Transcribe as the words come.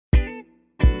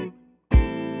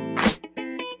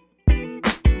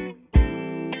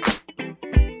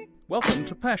Welcome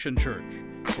to Passion Church.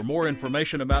 For more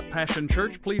information about Passion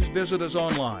Church, please visit us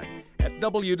online at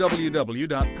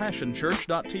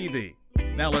www.passionchurch.tv.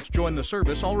 Now let's join the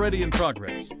service already in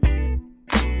progress.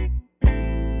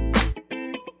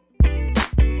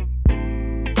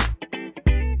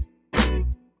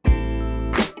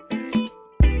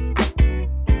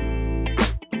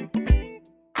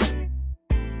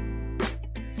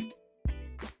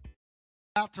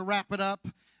 About to wrap it up.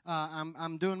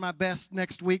 I'm doing my best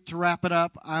next week to wrap it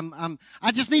up.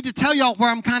 I just need to tell y'all where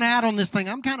I'm kind of at on this thing.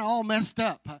 I'm kind of all messed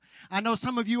up. I know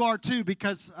some of you are too,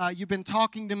 because you've been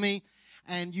talking to me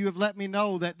and you have let me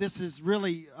know that this is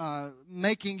really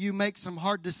making you make some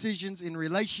hard decisions in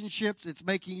relationships. It's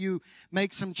making you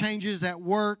make some changes at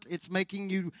work. It's making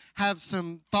you have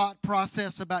some thought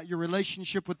process about your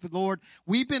relationship with the Lord.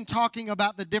 We've been talking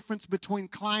about the difference between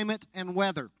climate and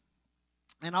weather.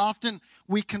 And often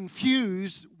we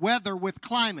confuse weather with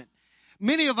climate.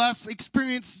 Many of us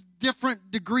experience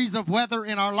different degrees of weather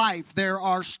in our life. There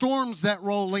are storms that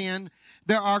roll in.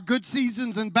 There are good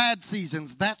seasons and bad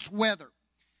seasons. That's weather.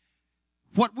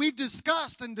 What we've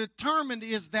discussed and determined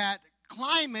is that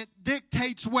climate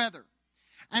dictates weather.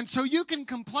 And so you can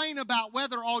complain about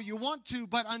weather all you want to,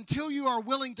 but until you are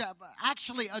willing to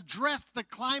actually address the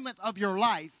climate of your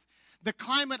life, the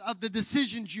climate of the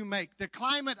decisions you make, the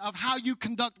climate of how you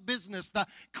conduct business, the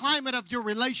climate of your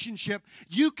relationship.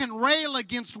 You can rail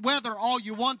against weather all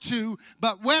you want to,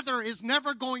 but weather is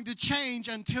never going to change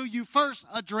until you first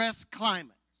address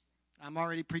climate. I'm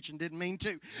already preaching, didn't mean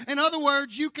to. In other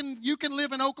words, you can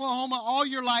live in Oklahoma all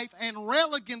your life and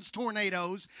rail against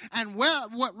tornadoes and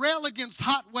rail against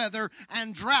hot weather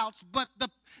and droughts, but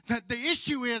the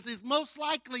issue is most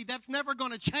likely that's never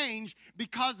going to change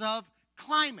because of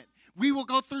climate. We will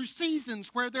go through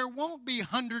seasons where there won't be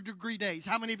 100-degree days.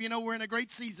 How many of you know we're in a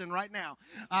great season right now?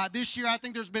 This year, I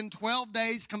think there's been 12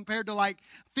 days compared to like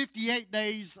 58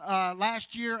 days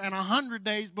last year and 100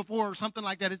 days before or something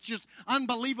like that. It's just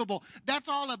unbelievable. That's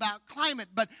all about climate,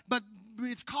 but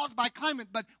it's caused by climate.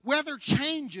 But weather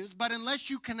changes, but unless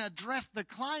you can address the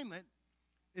climate,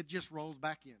 it just rolls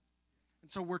back in.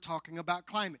 And so we're talking about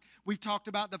climate. We've talked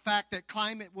about the fact that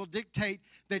climate will dictate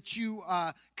that you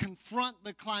confront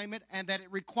the climate and that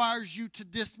it requires you to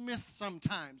dismiss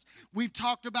sometimes. We've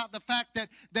talked about the fact that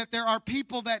there are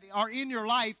people that are in your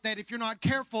life that if you're not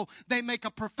careful, they make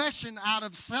a profession out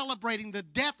of celebrating the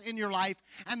death in your life,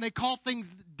 and they call things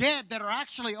dead that are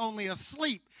actually only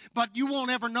asleep. But you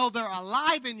won't ever know they're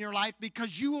alive in your life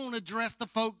because you won't address the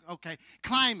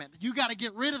climate. You got to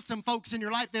get rid of some folks in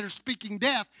your life that are speaking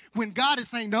death when God is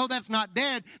saying, no, that's not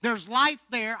dead. There's life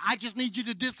there. I just need you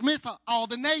to dismiss all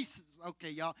the naysayers.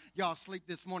 Okay, y'all sleep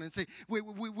this morning. See,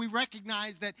 we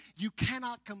recognize that you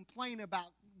cannot complain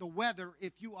about the weather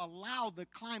if you allow the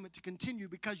climate to continue,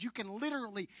 because you can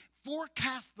literally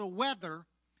forecast the weather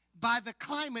by the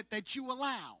climate that you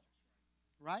allow,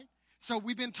 right? So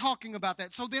we've been talking about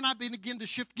that. So then I began to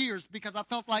shift gears because I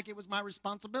felt like it was my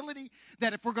responsibility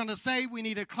that if we're going to say we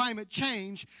need a climate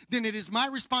change, then it is my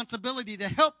responsibility to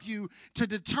help you to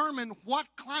determine what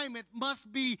climate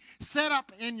must be set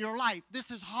up in your life.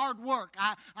 This is hard work.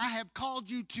 I have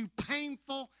called you to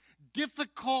painful,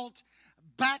 difficult,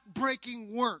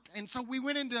 back-breaking work. And so we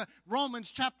went into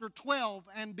Romans chapter 12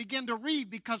 and began to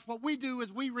read, because what we do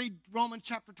is we read Romans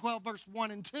chapter 12, verse 1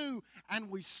 and 2,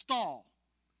 and we stall.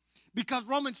 Because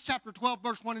Romans chapter 12,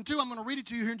 verse 1 and 2, I'm going to read it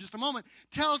to you here in just a moment,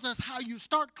 tells us how you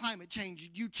start climate change.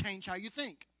 You change how you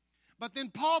think. But then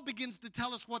Paul begins to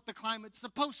tell us what the climate's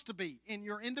supposed to be in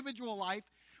your individual life,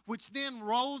 which then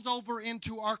rolls over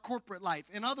into our corporate life.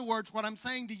 In other words, what I'm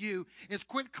saying to you is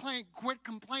quit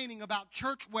complaining about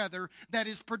church weather that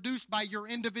is produced by your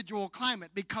individual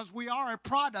climate, because we are a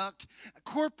product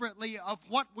corporately of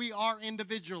what we are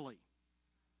individually.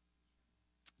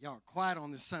 Y'all are quiet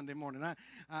on this Sunday morning.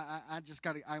 I just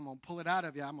got to, I'm going to pull it out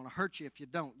of you. I'm going to hurt you if you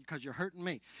don't, because you're hurting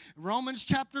me. Romans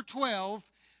chapter 12,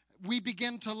 we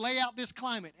begin to lay out this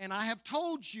climate. And I have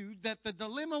told you that the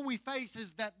dilemma we face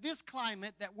is that this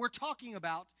climate that we're talking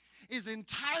about is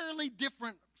entirely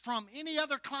different from any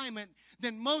other climate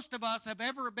than most of us have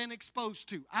ever been exposed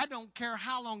to. I don't care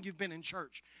how long you've been in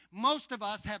church. Most of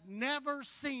us have never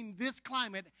seen this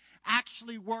climate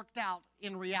actually worked out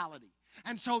in reality.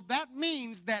 And so that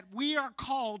means that we are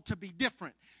called to be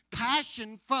different.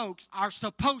 Passion folks are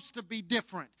supposed to be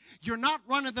different. You're not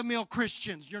run-of-the-mill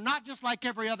Christians. You're not just like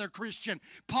every other Christian.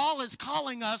 Paul is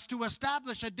calling us to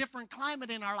establish a different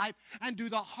climate in our life and do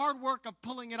the hard work of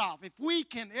pulling it off. If we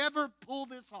can ever pull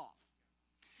this off.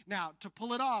 Now, to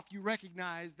pull it off, you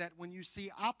recognize that when you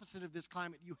see opposite of this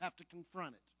climate, you have to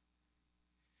confront it.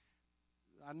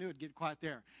 I knew it'd get quiet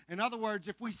there. In other words,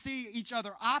 if we see each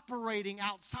other operating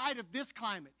outside of this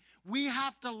climate, we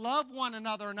have to love one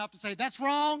another enough to say, that's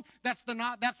wrong, that's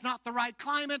not the right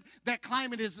climate, that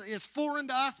climate is foreign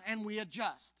to us, and we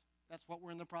adjust. That's what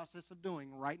we're in the process of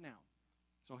doing right now.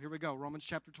 So here we go, Romans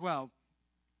chapter 12,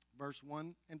 verse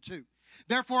 1 and 2.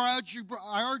 Therefore, I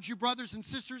urge you, brothers and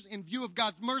sisters, in view of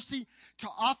God's mercy, to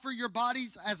offer your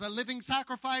bodies as a living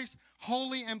sacrifice,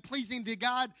 holy and pleasing to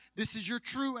God. This is your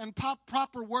true and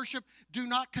proper worship. Do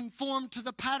not conform to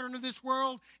the pattern of this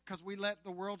world, because we let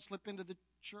the world slip into the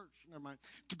church. Never mind.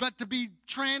 But to be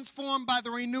transformed by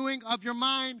the renewing of your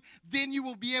mind, then you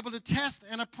will be able to test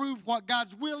and approve what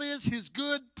God's will is, His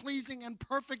good, pleasing, and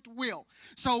perfect will.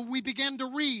 So we begin to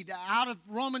read out of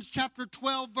Romans chapter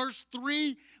 12, verse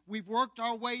 3. We've worked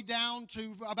our way down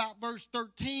to about verse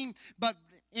 13, but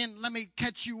let me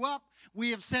catch you up.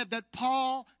 We have said that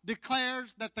Paul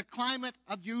declares that the climate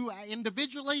of you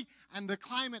individually and the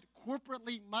climate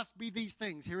corporately must be these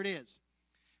things. Here it is.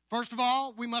 First of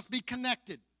all, we must be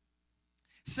connected.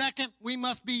 Second, we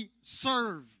must be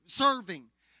serving.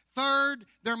 Third,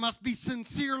 there must be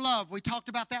sincere love. We talked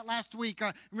about that last week.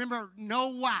 Remember,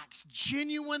 no wax,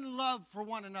 genuine love for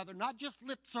one another, not just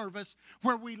lip service,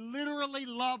 where we literally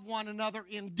love one another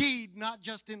in deed, not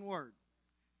just in word.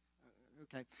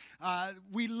 Okay.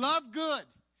 We love good.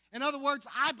 In other words,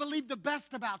 I believe the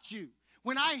best about you.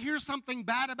 When I hear something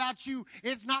bad about you,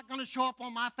 it's not going to show up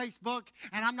on my Facebook,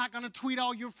 and I'm not going to tweet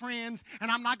all your friends, and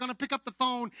I'm not going to pick up the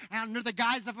phone under the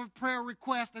guise of a prayer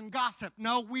request and gossip.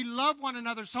 No, we love one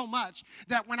another so much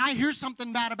that when I hear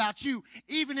something bad about you,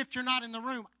 even if you're not in the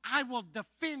room, I will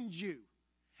defend you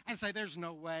and say, there's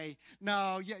no way.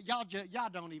 No, y'all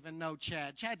don't even know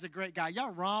Chad. Chad's a great guy. Y'all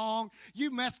wrong.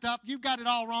 You messed up. You've got it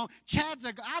all wrong.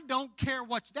 I don't care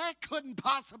what, that couldn't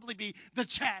possibly be the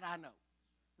Chad I know.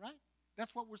 Right?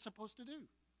 That's what we're supposed to do.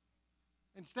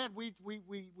 Instead, we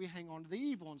hang on to the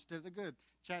evil instead of the good.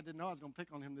 Chad didn't know I was going to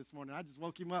pick on him this morning. I just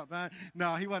woke him up.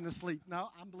 No, he wasn't asleep. No,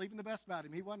 I'm believing the best about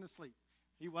him. He wasn't asleep.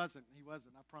 He wasn't.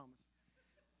 I promise.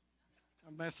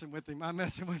 I'm messing with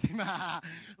him.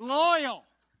 Loyal.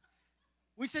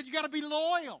 We said you got to be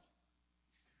loyal.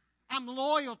 I'm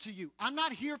loyal to you. I'm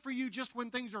not here for you just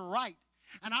when things are right.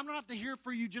 And I'm not here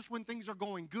for you just when things are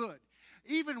going good.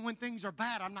 Even when things are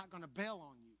bad, I'm not going to bail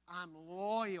on you. I'm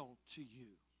loyal to you.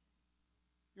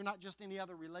 You're not just any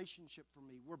other relationship for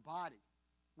me. We're body.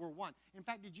 We're one. In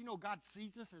fact, did you know God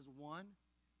sees us as one?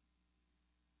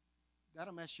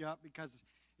 That'll mess you up, because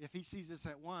if He sees us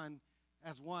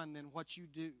as one, then what you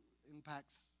do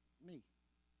impacts me.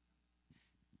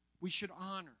 We should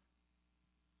honor.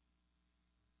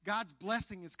 God's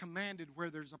blessing is commanded where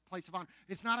there's a place of honor.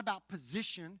 It's not about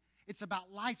position. It's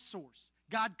about life source.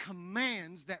 God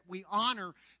commands that we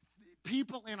honor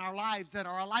people in our lives that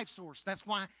are a life source. That's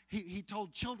why he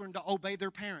told children to obey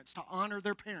their parents, to honor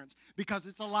their parents, because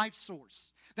it's a life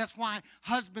source. That's why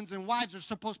husbands and wives are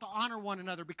supposed to honor one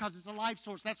another, because it's a life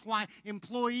source. That's why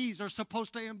employees are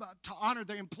supposed to honor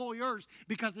their employers,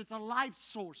 because it's a life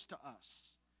source to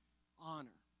us.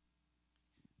 Honor.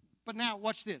 But now,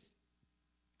 watch this.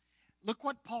 Look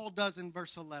what Paul does in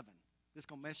verse 11. This is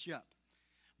going to mess you up.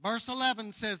 Verse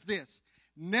 11 says this: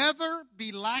 never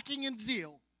be lacking in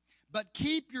zeal, but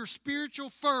keep your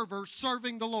spiritual fervor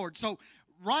serving the Lord. So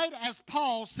right as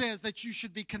Paul says that you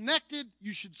should be connected,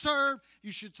 you should serve,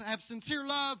 you should have sincere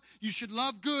love, you should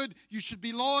love good, you should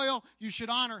be loyal, you should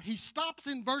honor, he stops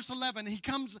in verse 11. He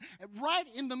comes right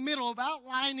in the middle of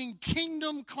outlining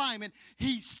kingdom climate.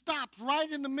 He stops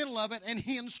right in the middle of it, and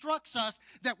he instructs us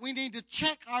that we need to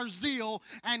check our zeal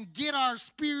and get our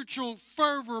spiritual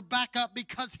fervor back up,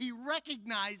 because he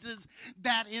recognizes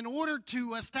that in order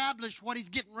to establish what he's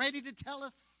getting ready to tell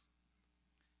us,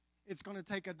 it's going to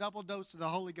take a double dose of the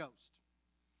Holy Ghost.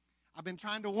 I've been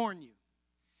trying to warn you.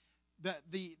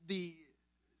 The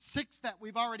 6 that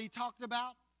we've already talked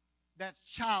about, that's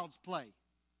child's play.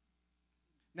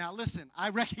 Now listen, I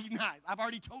recognize, I've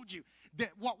already told you that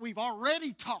what we've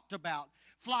already talked about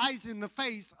flies in the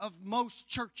face of most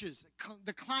churches,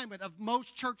 the climate of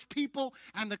most church people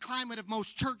and the climate of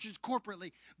most churches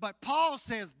corporately. But Paul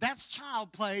says that's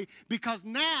child play, because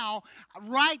now,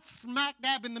 right smack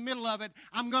dab in the middle of it,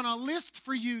 I'm going to list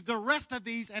for you the rest of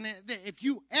these, and if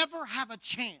you ever have a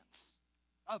chance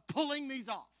of pulling these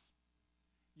off,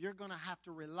 you're going to have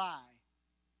to rely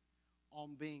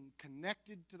on being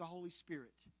connected to the Holy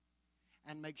Spirit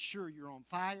and make sure you're on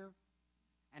fire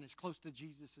and as close to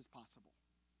Jesus as possible.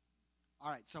 All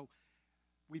right, so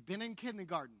we've been in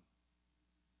kindergarten.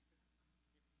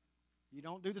 You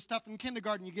don't do the stuff in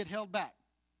kindergarten, you get held back.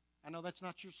 I know that's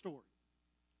not your story.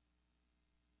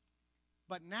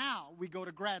 But now we go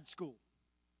to grad school.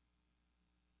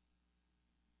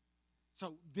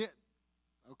 So,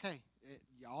 okay,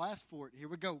 y'all asked for it. Here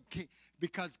we go.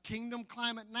 Because kingdom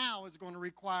climate now is going to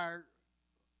require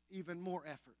even more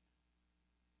effort.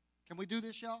 Can we do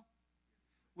this, y'all?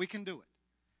 We can do it.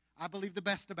 I believe the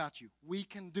best about you. We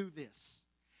can do this.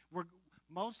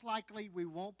 Most likely we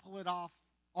won't pull it off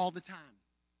all the time.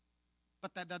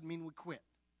 But that doesn't mean we quit.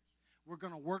 We're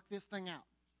going to work this thing out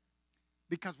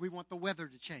because we want the weather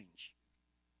to change.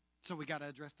 So we got to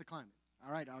address the climate.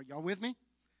 All right, are y'all with me?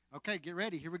 Okay, get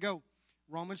ready. Here we go.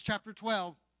 Romans chapter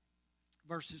 12,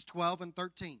 verses 12 and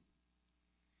 13.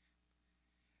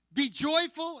 Be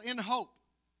joyful in hope,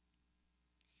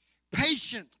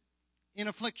 patient in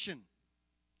affliction,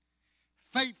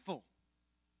 faithful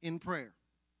in prayer.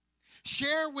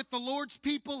 Share with the Lord's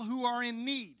people who are in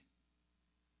need.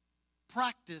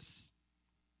 Practice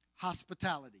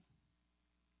hospitality.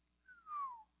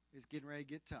 It's getting ready to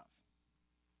get tough.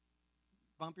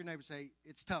 Bump your neighbor, say,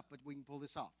 it's tough, but we can pull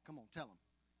this off. Come on, tell them.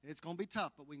 It's going to be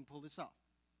tough, but we can pull this off.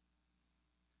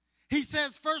 He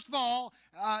says, first of all,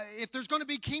 if there's going to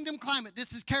be kingdom climate,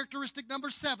 this is characteristic number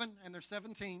 7, and there's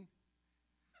 17.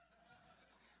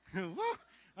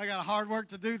 I got a hard work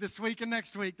to do this week and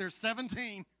next week. There's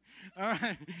 17. All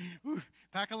right.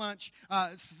 Pack a lunch.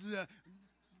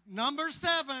 Number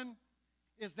 7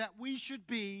 is that we should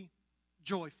be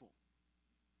joyful.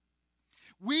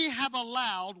 We have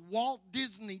allowed Walt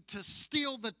Disney to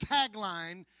steal the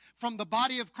tagline from the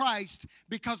body of Christ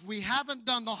because we haven't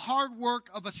done the hard work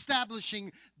of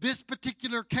establishing this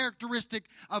particular characteristic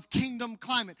of kingdom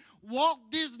climate. Walt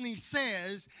Disney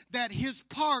says that his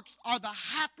parks are the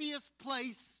happiest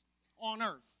place on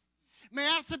earth. May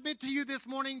I submit to you this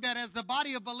morning that as the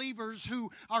body of believers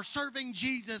who are serving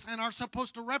Jesus and are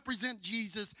supposed to represent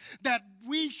Jesus, that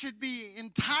we should be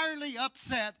entirely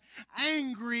upset,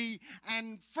 angry,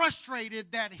 and frustrated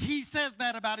that he says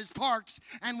that about his parks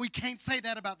and we can't say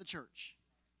that about the church.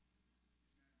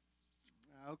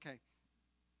 Okay.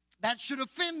 That should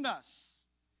offend us.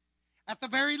 At the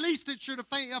very least, it should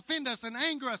offend us and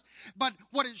anger us. But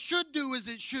what it should do is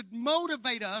it should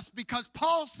motivate us because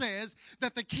Paul says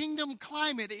that the kingdom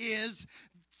climate is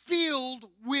filled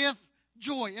with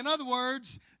joy. In other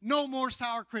words, no more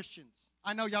sour Christians.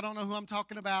 I know y'all don't know who I'm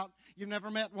talking about. You've never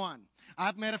met one.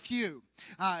 I've met a few.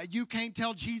 You can't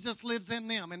tell Jesus lives in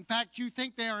them. In fact, you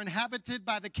think they are inhabited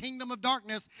by the kingdom of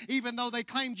darkness, even though they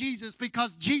claim Jesus,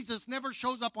 because Jesus never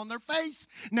shows up on their face,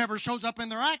 never shows up in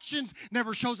their actions,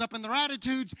 never shows up in their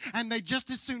attitudes, and they just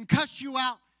as soon cuss you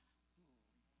out.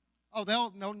 Oh,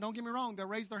 don't get me wrong. They'll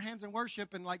raise their hands in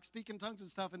worship and like speak in tongues and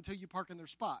stuff until you park in their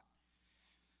spot.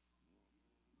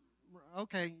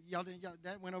 Okay, y'all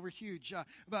that went over huge.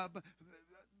 But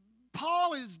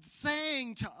Paul is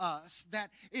saying to us that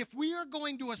if we are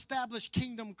going to establish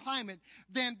kingdom climate,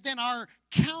 then our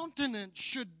countenance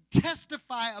should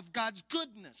testify of God's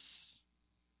goodness.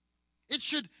 It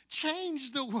should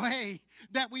change the way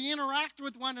that we interact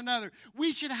with one another.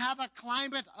 We should have a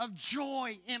climate of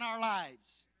joy in our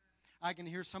lives. I can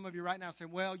hear some of you right now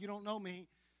saying, well, you don't know me.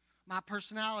 My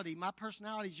personality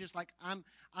is just like, I'm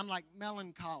like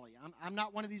melancholy. I'm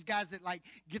not one of these guys that like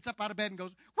gets up out of bed and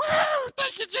goes, woo,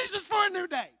 thank you, Jesus, for a new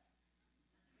day.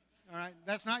 All right,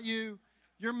 that's not you.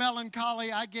 You're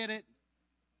melancholy, I get it.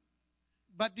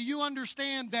 But do you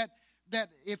understand that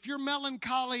if you're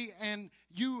melancholy and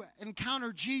you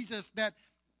encounter Jesus, that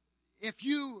if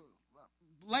you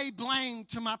lay blame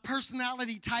to my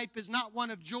personality type is not one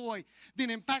of joy,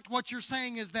 then in fact what you're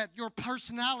saying is that your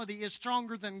personality is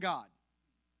stronger than God.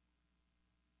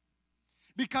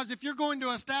 Because if you're going to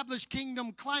establish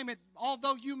kingdom climate,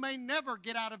 although you may never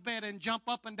get out of bed and jump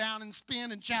up and down and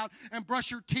spin and shout and brush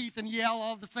your teeth and yell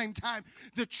all at the same time,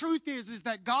 the truth is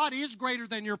that God is greater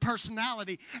than your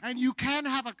personality, and you can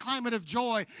have a climate of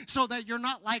joy so that you're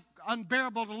not like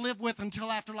unbearable to live with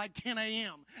until after like 10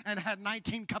 a.m. and had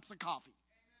 19 cups of coffee.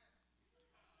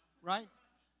 Right?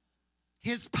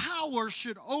 His power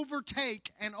should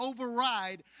overtake and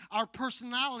override our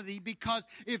personality, because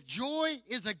if joy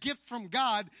is a gift from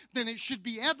God, then it should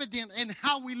be evident in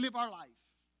how we live our life.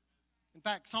 In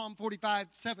fact, Psalm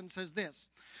 45:7 says this: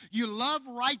 you love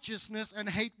righteousness and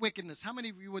hate wickedness. How many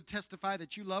of you would testify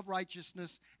that you love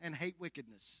righteousness and hate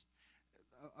wickedness?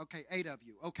 Okay, 8 of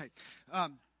you. Okay.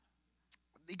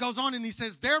 He goes on and he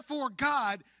says, therefore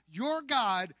God, your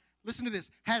God, listen to this,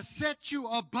 has set you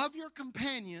above your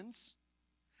companions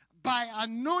by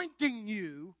anointing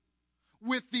you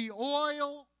with the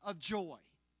oil of joy.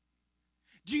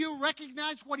 Do you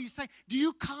recognize what he's saying? Do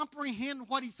you comprehend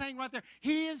what he's saying right there?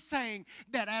 He is saying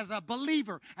that as a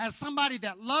believer, as somebody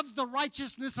that loves the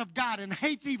righteousness of God and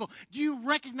hates evil, do you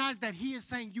recognize that he is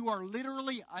saying you are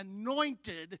literally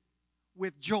anointed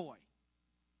with joy?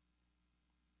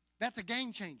 That's a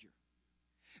game changer.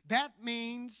 That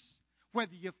means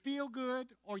whether you feel good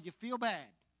or you feel bad,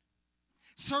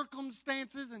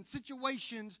 circumstances and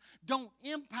situations don't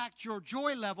impact your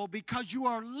joy level because you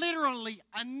are literally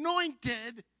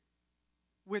anointed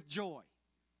with joy.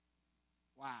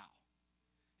 Wow.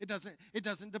 It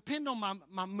doesn't depend on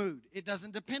my mood. It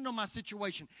doesn't depend on my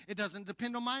situation. It doesn't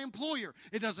depend on my employer.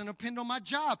 It doesn't depend on my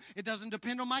job. It doesn't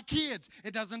depend on my kids.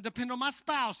 It doesn't depend on my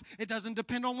spouse. It doesn't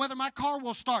depend on whether my car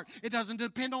will start. It doesn't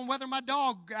depend on whether my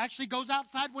dog actually goes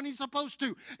outside when he's supposed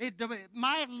to.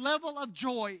 My level of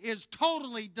joy is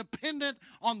totally dependent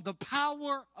on the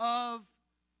power of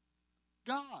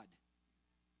God.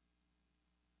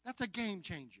 That's a game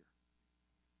changer.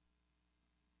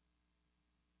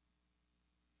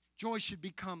 Joy should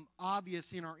become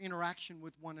obvious in our interaction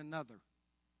with one another.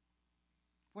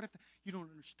 What if you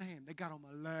don't understand? They got on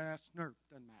my last nerve.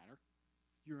 Doesn't matter.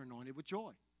 You're anointed with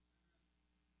joy.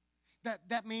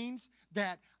 That means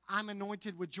that I'm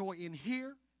anointed with joy in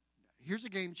here. Here's a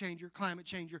game changer, climate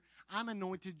changer. I'm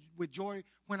anointed with joy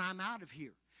when I'm out of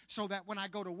here. So that when I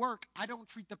go to work, I don't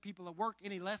treat the people at work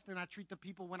any less than I treat the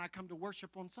people when I come to worship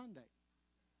on Sunday.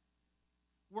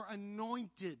 We're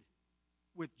anointed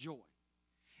with joy.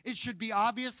 It should be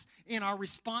obvious in our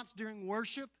response during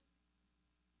worship.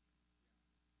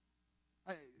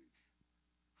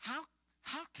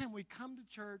 How can we come to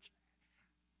church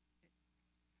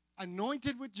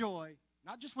anointed with joy?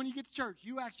 Not just when you get to church.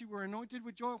 You actually were anointed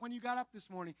with joy when you got up this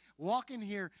morning. Walk in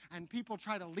here and people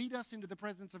try to lead us into the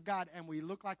presence of God and we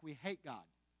look like we hate God.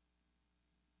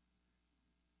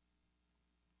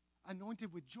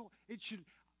 Anointed with joy. It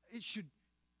should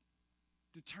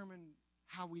determine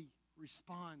how we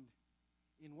respond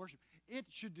in worship. It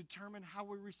should determine how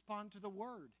we respond to the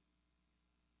Word.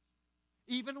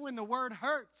 Even when the Word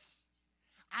hurts,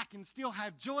 I can still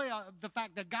have joy of the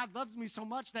fact that God loves me so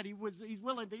much that He's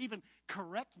willing to even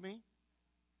correct me.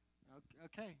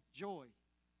 Okay, joy.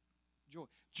 Joy.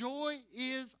 Joy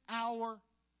is our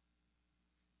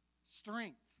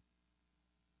strength.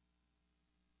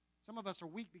 Some of us are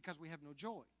weak because we have no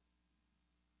joy.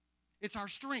 It's our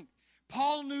strength.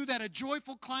 Paul knew that a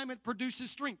joyful climate produces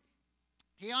strength.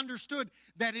 He understood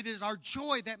that it is our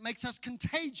joy that makes us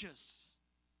contagious.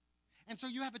 And so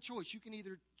you have a choice. You can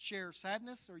either share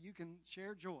sadness or you can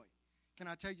share joy. Can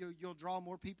I tell you, you'll draw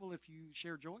more people if you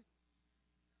share joy?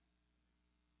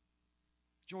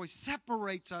 Joy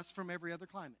separates us from every other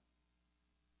climate.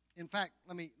 In fact,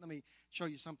 let me show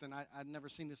you something. I'd never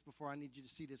seen this before. I need you to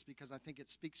see this because I think it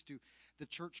speaks to the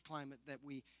church climate that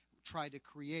we try to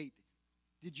create.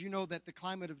 Did you know that the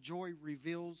climate of joy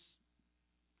reveals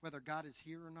whether God is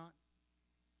here or not?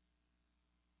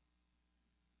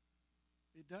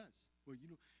 It does. Well,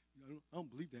 I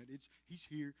don't believe that. He's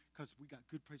here because we got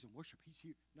good praise and worship. He's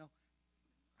here. No.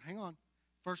 Hang on.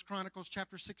 1 Chronicles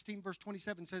chapter 16, verse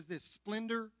 27 says this: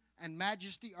 Splendor and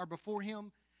majesty are before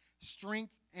him.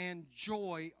 Strength and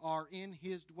joy are in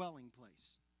his dwelling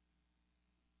place.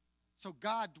 So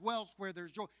God dwells where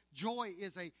there's joy. Joy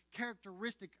is a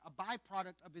characteristic, a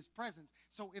byproduct of his presence.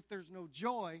 So if there's no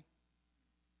joy,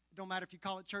 it don't matter if you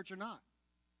call it church or not.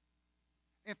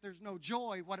 If there's no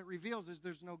joy, what it reveals is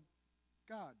there's no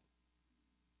God.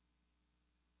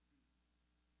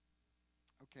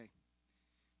 Okay.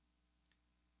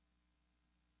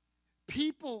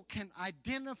 People can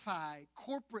identify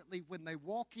corporately when they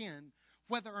walk in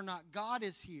whether or not God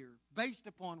is here based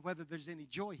upon whether there's any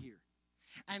joy here.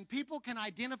 And people can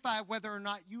identify whether or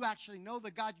not you actually know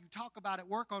the God you talk about at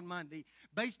work on Monday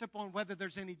based upon whether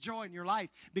there's any joy in your life.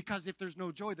 Because if there's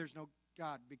no joy, there's no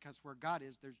God. Because where God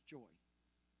is, there's joy.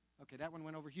 Okay, that one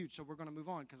went over huge, so we're going to move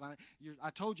on. Because I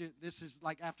told you, this is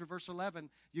like after verse 11,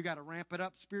 you got to ramp it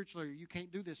up spiritually or you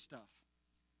can't do this stuff.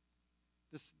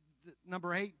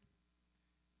 Number 8,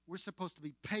 we're supposed to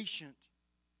be patient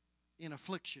in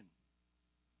affliction.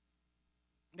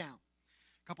 Now,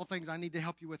 a couple things I need to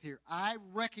help you with here. I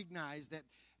recognize that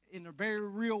in a very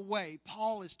real way,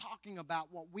 Paul is talking about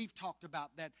what we've talked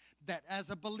about, that as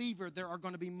a believer, there are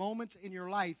going to be moments in your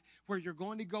life where you're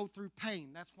going to go through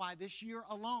pain. That's why this year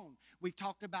alone, we've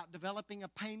talked about developing a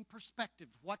pain perspective,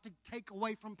 what to take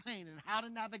away from pain and how to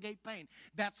navigate pain.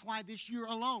 That's why this year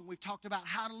alone, we've talked about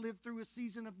how to live through a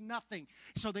season of nothing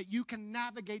so that you can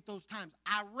navigate those times.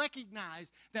 I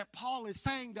recognize that Paul is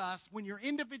saying to us, when you're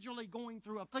individually going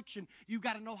through affliction, you've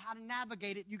got to know how to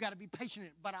navigate it. You've got to be patient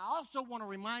in it. But I also want to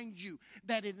remind you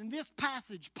that in this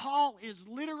passage, Paul is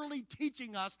literally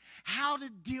teaching us how to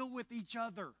deal with each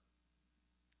other.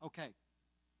 Okay.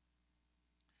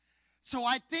 So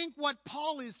I think what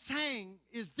Paul is saying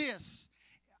is this: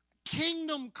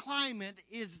 kingdom climate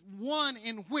is one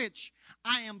in which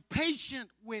I am patient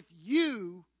with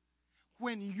you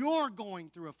when you're going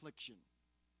through affliction?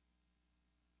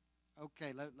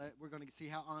 Okay, we're going to see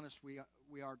how honest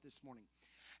we are this morning.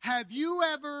 Have you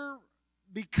ever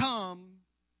become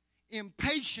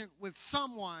impatient with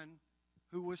someone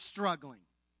who was struggling?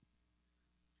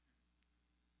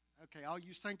 Okay, all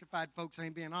you sanctified folks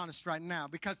ain't being honest right now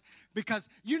because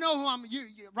you know who I'm.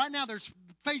 Right now, there's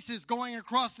faces going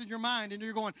across in your mind, and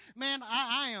you're going, man,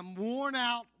 I am worn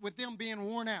out with them being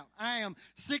worn out. I am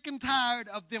sick and tired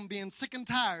of them being sick and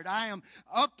tired. I am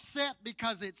upset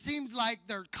because it seems like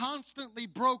they're constantly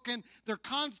broken, they're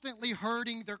constantly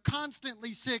hurting, they're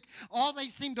constantly sick. All they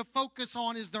seem to focus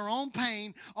on is their own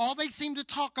pain. All they seem to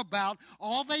talk about,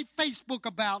 all they Facebook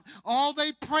about, all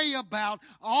they pray about,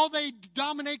 all they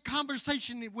dominate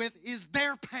conversation with is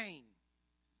their pain.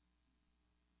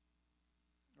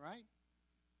 Right?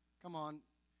 Come on.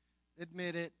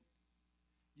 Admit it.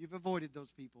 You've avoided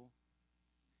those people.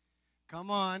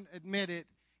 Come on. Admit it.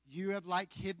 You have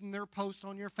hidden their posts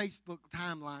on your Facebook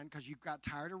timeline because you got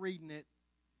tired of reading it.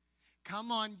 Come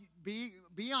on. Be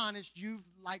honest. You've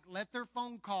let their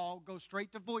phone call go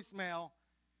straight to voicemail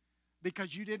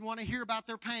because you didn't want to hear about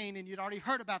their pain and you'd already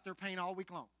heard about their pain all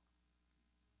week long.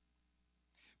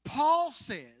 Paul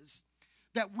says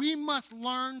that we must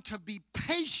learn to be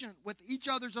patient with each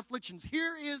other's afflictions.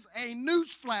 Here is a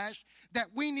newsflash that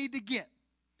we need to get.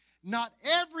 Not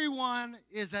everyone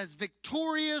is as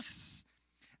victorious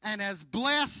and as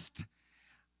blessed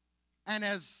and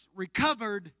as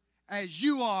recovered as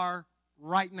you are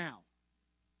right now.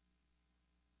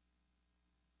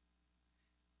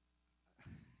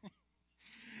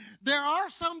 There are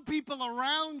some people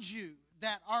around you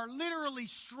that are literally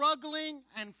struggling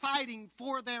and fighting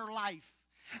for their life.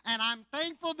 And I'm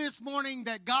thankful this morning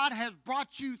that God has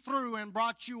brought you through and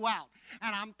brought you out.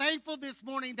 And I'm thankful this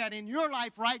morning that in your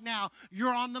life right now,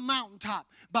 you're on the mountaintop.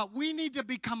 But we need to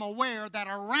become aware that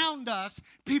around us,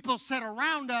 people sit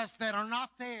around us that are not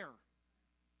there.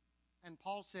 And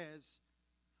Paul says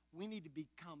we need to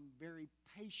become very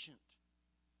patient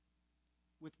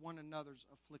with one another's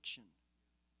affliction.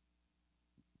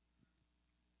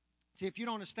 See, if you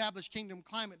don't establish kingdom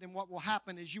climate, then what will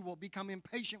happen is you will become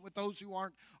impatient with those who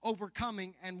aren't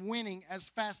overcoming and winning as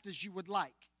fast as you would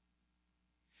like.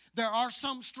 There are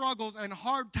some struggles and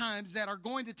hard times that are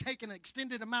going to take an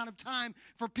extended amount of time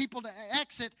for people to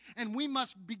exit, and we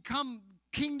must become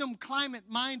kingdom climate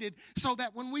minded so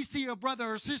that when we see a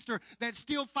brother or sister that's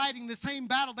still fighting the same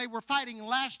battle they were fighting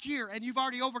last year, and you've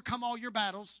already overcome all your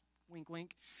battles, wink,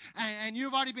 wink, and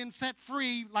you've already been set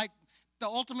free like the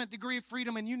ultimate degree of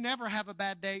freedom, and you never have a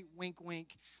bad day, wink,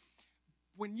 wink.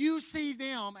 When you see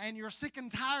them and you're sick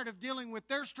and tired of dealing with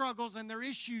their struggles and their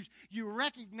issues, you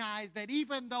recognize that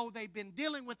even though they've been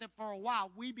dealing with it for a while,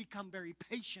 we become very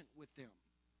patient with them.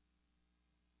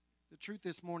 The truth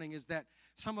this morning is that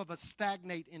some of us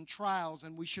stagnate in trials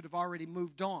and we should have already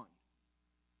moved on.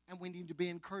 And we need to be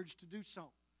encouraged to do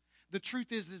so. The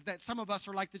truth is that some of us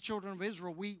are like the children of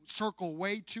Israel. We circle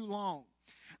way too long.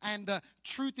 And the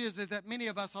truth is that many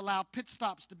of us allow pit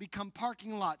stops to become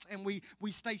parking lots, and we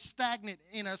stay stagnant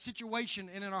in a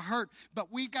situation and in a hurt.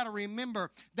 But we've got to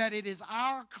remember that it is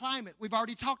our climate. We've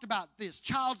already talked about this,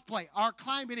 child's play. Our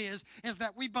climate is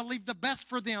that we believe the best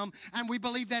for them, and we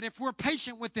believe that if we're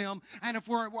patient with them and if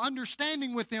we're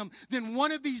understanding with them, then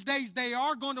one of these days they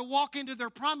are going to walk into their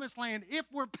promised land if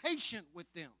we're patient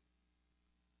with them.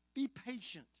 Be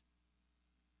patient.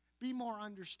 Be more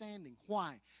understanding.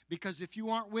 Why? Because if you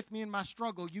aren't with me in my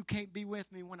struggle, you can't be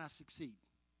with me when I succeed.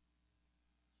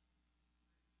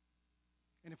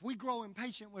 And if we grow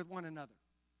impatient with one another,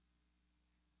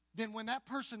 then when that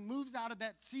person moves out of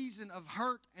that season of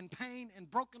hurt and pain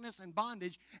and brokenness and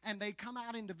bondage and they come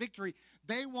out into victory,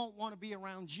 they won't want to be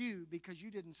around you because you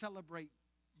didn't celebrate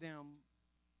them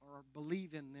or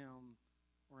believe in them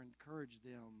or encourage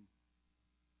them.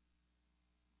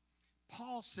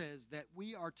 Paul says that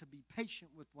we are to be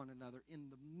patient with one another in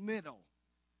the middle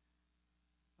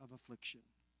of affliction.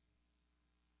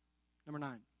 Number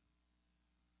 9,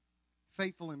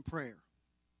 faithful in prayer.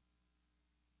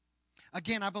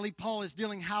 Again, I believe Paul is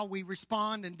dealing how we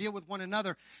respond and deal with one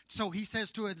another. So he says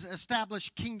to establish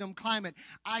kingdom climate,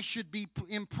 I should be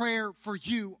in prayer for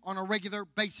you on a regular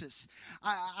basis.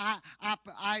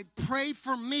 I pray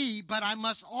for me, but I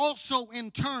must also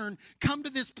in turn come to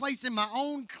this place in my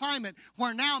own climate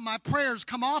where now my prayers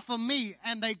come off of me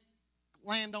and they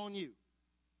land on you.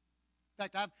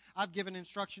 fact, I've given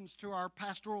instructions to our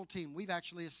pastoral team. We've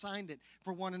actually assigned it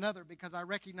for one another because I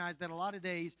recognize that a lot of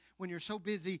days when you're so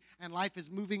busy and life is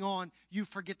moving on, you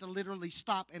forget to literally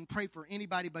stop and pray for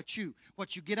anybody but you.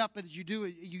 What you get up and you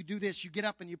do this. You get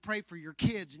up and you pray for your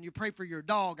kids and you pray for your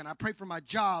dog, and I pray for my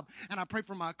job and I pray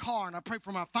for my car and I pray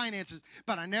for my finances,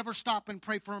 but I never stop and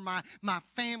pray for my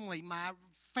family, my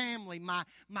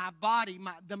body,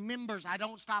 the members. I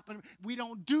don't stop, and we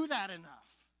don't do that enough.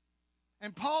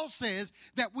 And Paul says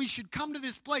that we should come to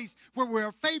this place where we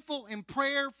are faithful in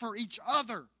prayer for each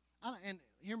other. And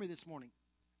hear me this morning.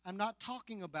 I'm not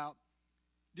talking about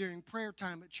during prayer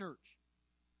time at church.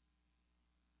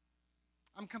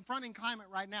 I'm confronting climate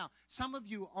right now. Some of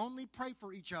you only pray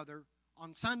for each other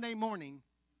on Sunday morning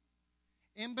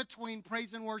in between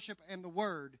praise and worship and the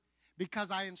Word, because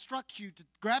I instruct you to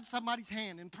grab somebody's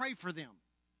hand and pray for them.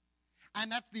 And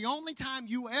that's the only time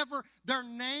you ever, their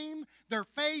name, their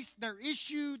face, their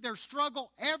issue, their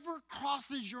struggle ever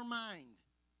crosses your mind.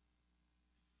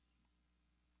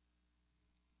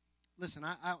 Listen,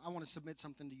 I want to submit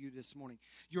something to you this morning.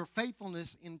 Your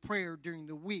faithfulness in prayer during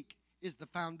the week is the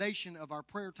foundation of our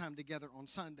prayer time together on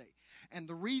Sunday. And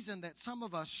the reason that some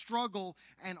of us struggle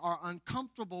and are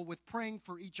uncomfortable with praying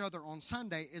for each other on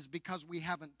Sunday is because we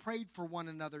haven't prayed for one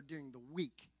another during the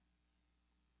week.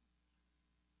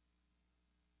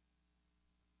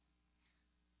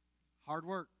 Hard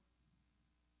work.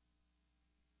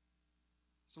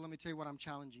 So let me tell you what I'm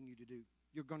challenging you to do.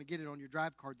 You're going to get it on your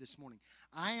drive card this morning.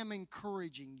 I am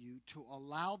encouraging you to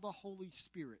allow the Holy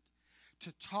Spirit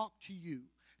to talk to you,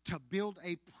 to build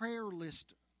a prayer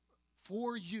list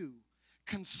for you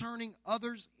concerning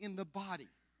others in the body.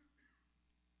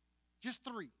 Just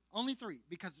 3. Only 3.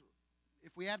 Because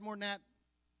if we add more than that,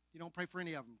 you don't pray for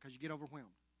any of them because you get overwhelmed.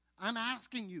 I'm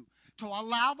asking you to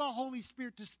allow the Holy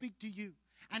Spirit to speak to you.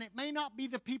 And it may not be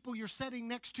the people you're sitting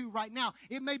next to right now.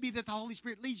 It may be that the Holy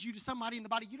Spirit leads you to somebody in the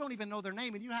body. You don't even know their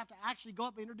name, and you have to actually go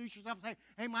up and introduce yourself and say,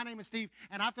 hey, my name is Steve,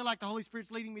 and I feel like the Holy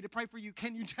Spirit's leading me to pray for you.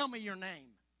 Can you tell me your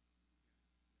name?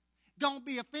 Don't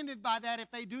be offended by that if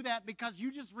they do that, because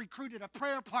you just recruited a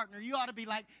prayer partner. You ought to be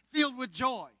like filled with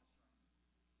joy.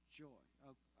 Joy.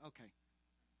 Oh, okay.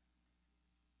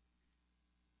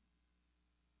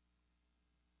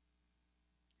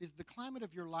 Is the climate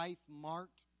of your life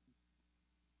marked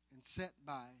and set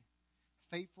by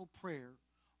faithful prayer,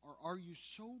 or are you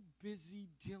so busy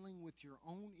dealing with your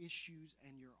own issues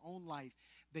and your own life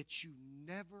that you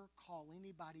never call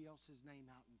anybody else's name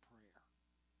out in prayer?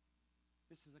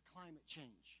 This is a climate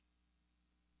change.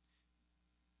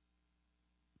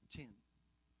 10.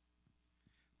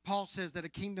 Paul says that a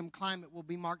kingdom climate will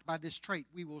be marked by this trait: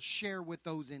 we will share with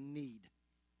those in need.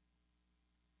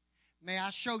 May I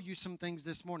show you some things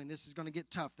this morning? This is going to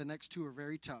get tough. The next 2 are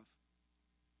very tough.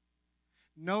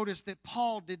 Notice that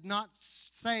Paul did not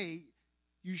say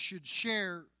you should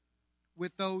share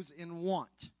with those in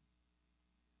want.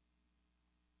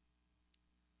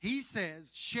 He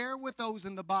says share with those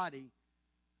in the body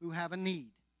who have a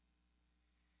need.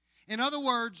 In other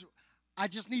words, I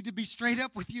just need to be straight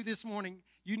up with you this morning.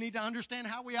 You need to understand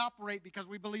how we operate, because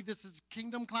we believe this is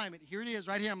kingdom climate. Here it is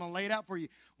right here. I'm going to lay it out for you.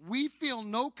 We feel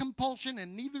no compulsion,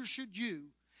 and neither should you,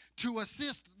 to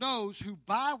assist those who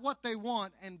buy what they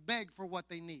want and beg for what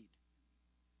they need.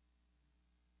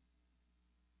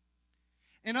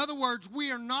 In other words,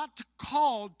 we are not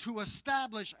called to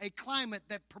establish a climate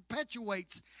that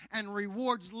perpetuates and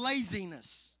rewards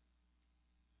laziness.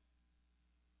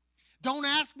 Don't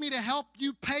ask me to help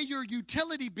you pay your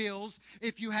utility bills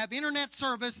if you have internet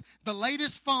service, the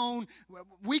latest phone,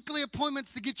 weekly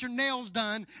appointments to get your nails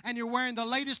done, and you're wearing the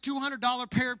latest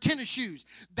 $200 pair of tennis shoes.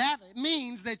 That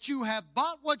means that you have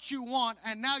bought what you want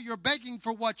and now you're begging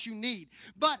for what you need.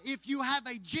 But if you have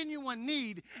a genuine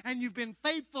need and you've been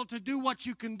faithful to do what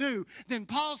you can do, then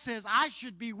Paul says, I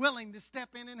should be willing to step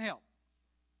in and help.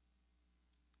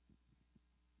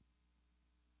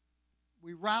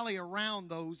 We rally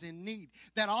around those in need.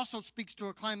 That also speaks to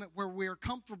a climate where we are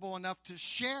comfortable enough to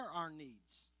share our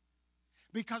needs,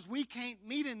 because we can't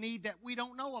meet a need that we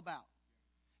don't know about.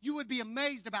 You would be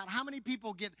amazed about how many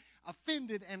people get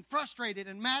offended and frustrated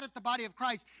and mad at the body of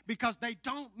Christ because they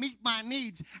don't meet my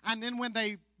needs. And then when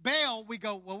they bail, we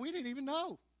go, well, we didn't even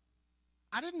know.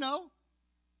 I didn't know.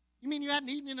 You mean you hadn't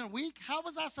eaten in a week? How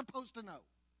was I supposed to know?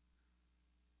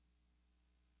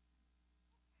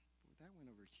 That went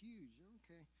over huge.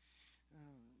 Okay.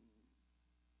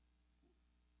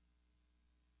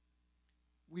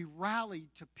 We rally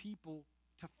to people,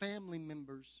 to family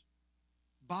members,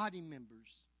 body members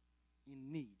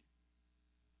in need.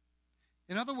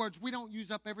 In other words, we don't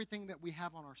use up everything that we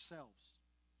have on ourselves.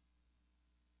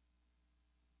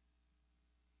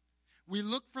 We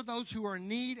look for those who are in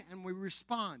need and we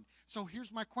respond. So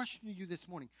here's my question to you this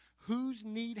morning. Whose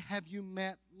need have you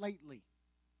met lately?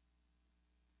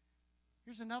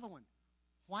 Here's another one.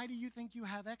 Why do you think you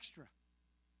have extra?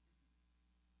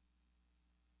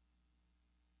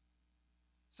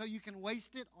 So you can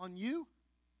waste it on you?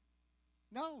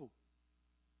 No.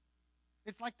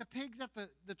 It's like the pigs at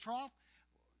the trough.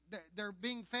 They're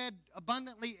being fed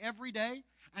abundantly every day.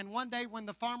 And one day when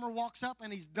the farmer walks up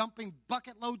and he's dumping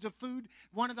bucket loads of food,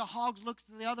 one of the hogs looks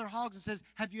to the other hogs and says,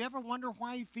 have you ever wondered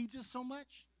why he feeds us so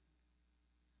much?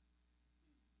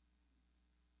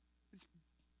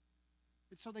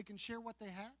 It's so they can share what they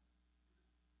have.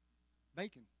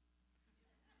 Bacon.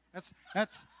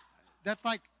 That's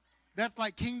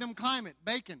like kingdom climate.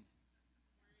 Bacon.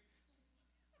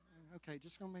 Okay,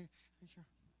 just gonna make sure.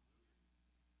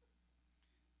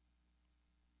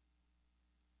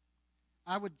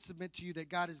 I would submit to you that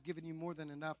God has given you more than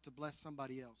enough to bless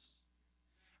somebody else.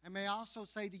 And may I also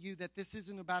say to you that this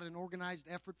isn't about an organized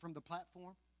effort from the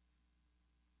platform.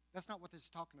 That's not what this is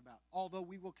talking about. Although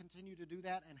we will continue to do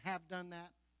that and have done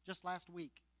that. Just last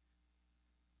week,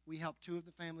 we helped 2 of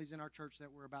the families in our church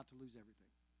that were about to lose everything.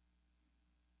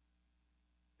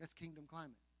 That's kingdom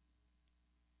climate.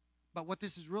 But what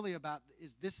this is really about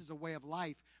is this is a way of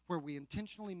life where we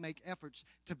intentionally make efforts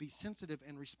to be sensitive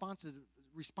and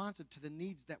responsive to the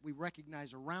needs that we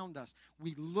recognize around us.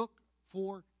 We look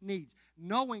for needs.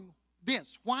 Knowing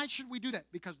this, why should we do that?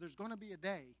 Because there's going to be a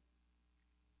day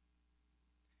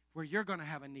where you're going to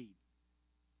have a need.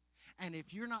 And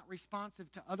if you're not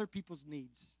responsive to other people's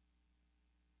needs,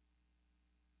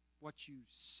 what you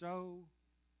sow,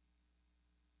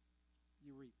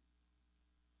 you reap.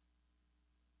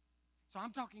 So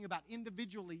I'm talking about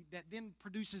individually that then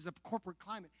produces a corporate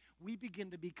climate. We begin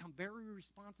to become very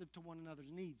responsive to one another's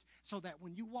needs so that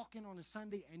when you walk in on a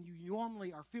Sunday and you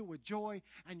normally are filled with joy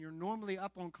and you're normally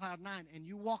up on cloud 9 and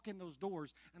you walk in those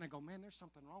doors and I go, man, there's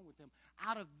something wrong with them.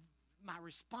 Out of my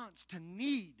response to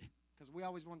need, because we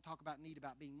always want to talk about need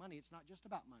about being money. It's not just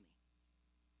about money.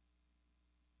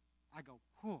 I go,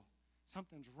 whew,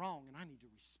 something's wrong and I need to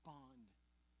respond.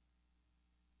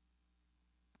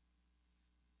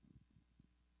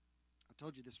 I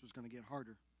told you this was going to get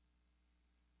harder.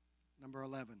 Number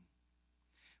 11.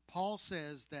 Paul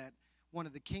says that one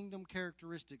of the kingdom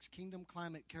characteristics, kingdom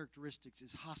climate characteristics,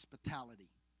 is hospitality.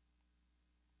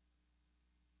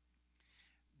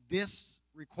 This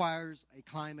requires a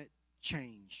climate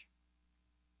change.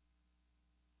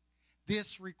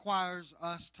 This requires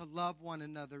us to love one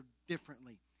another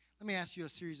differently. Let me ask you a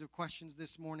series of questions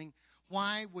this morning.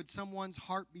 Why would someone's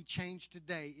heart be changed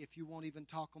today if you won't even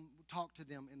talk to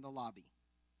them in the lobby?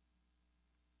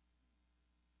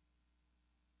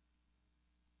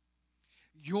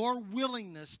 Your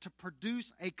willingness to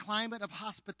produce a climate of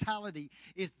hospitality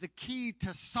is the key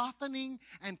to softening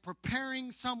and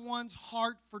preparing someone's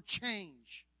heart for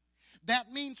change.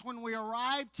 That means when we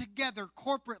arrive together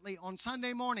corporately on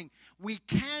Sunday morning, we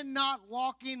cannot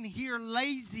walk in here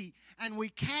lazy, and we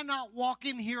cannot walk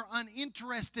in here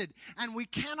uninterested, and we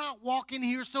cannot walk in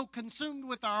here so consumed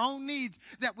with our own needs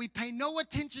that we pay no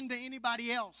attention to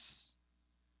anybody else.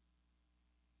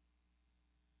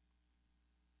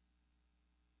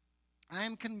 I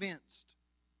am convinced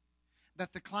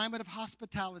that the climate of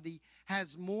hospitality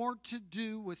has more to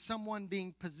do with someone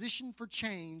being positioned for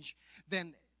change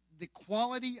than the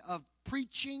quality of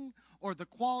preaching or the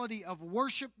quality of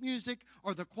worship music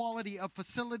or the quality of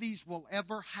facilities will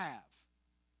ever have.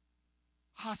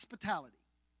 Hospitality.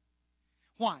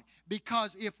 Why?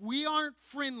 Because if we aren't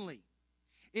friendly,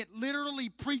 it literally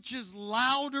preaches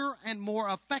louder and more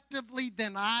effectively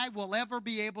than I will ever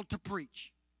be able to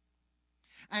preach.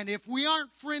 And if we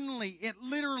aren't friendly, it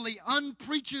literally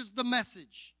unpreaches the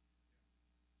message.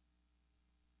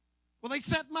 Well, they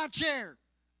set my chair.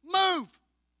 Move!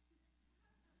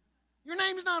 Your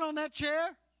name's not on that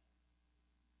chair.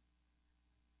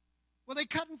 Well, they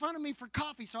cut in front of me for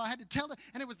coffee, so I had to tell them,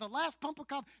 and it was the last pump of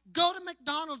coffee. Go to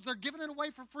McDonald's. They're giving it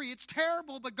away for free. It's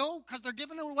terrible, but go because they're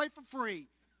giving it away for free.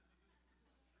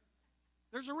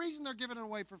 There's a reason they're giving it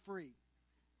away for free.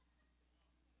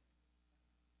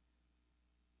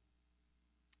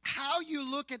 How you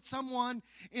look at someone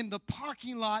in the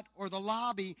parking lot or the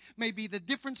lobby may be the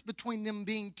difference between them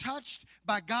being touched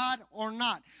by God or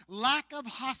not. Lack of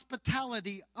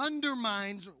hospitality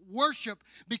undermines worship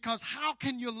because how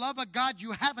can you love a God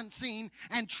you haven't seen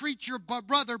and treat your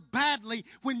brother badly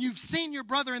when you've seen your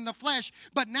brother in the flesh,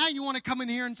 but now you want to come in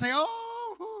here and say,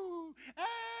 oh, hey,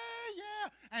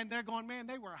 yeah. And they're going, man,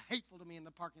 they were hateful to me in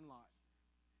the parking lot.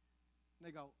 And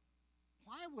they go,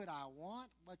 why would I want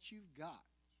what you've got?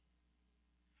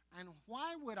 And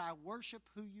why would I worship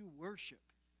who you worship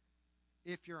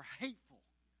if you're hateful?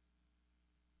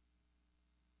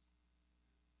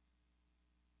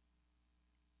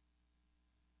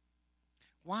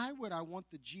 Why would I want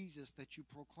the Jesus that you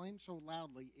proclaim so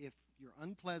loudly if you're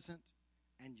unpleasant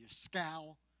and you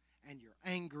scowl and you're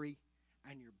angry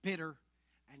and you're bitter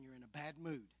and you're in a bad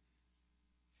mood?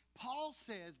 Paul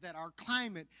says that our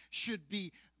climate should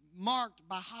be marked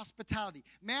by hospitality.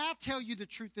 May I tell you the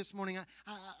truth this morning?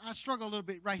 I struggle a little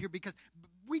bit right here because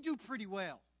we do pretty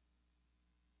well.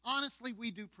 Honestly,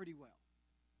 we do pretty well.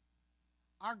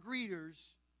 Our greeters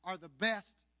are the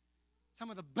best, some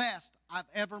of the best I've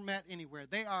ever met anywhere.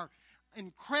 They are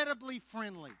incredibly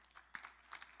friendly.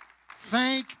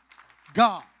 Thank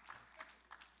God.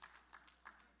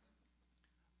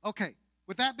 Okay,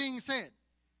 with that being said,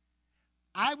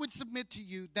 I would submit to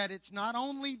you that it's not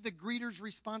only the greeter's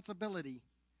responsibility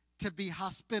to be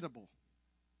hospitable.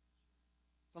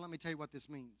 So let me tell you what this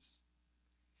means.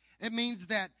 It means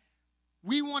that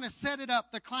we want to set it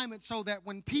up, the climate, so that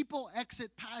when people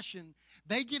exit Passion,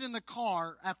 they get in the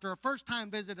car after a first-time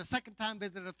visit, a second-time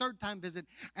visit, a third-time visit,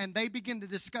 and they begin to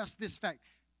discuss this fact.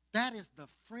 That is the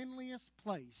friendliest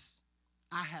place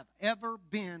I have ever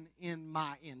been in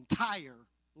my entire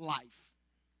life.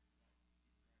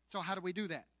 So how do we do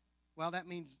that? Well, that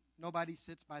means nobody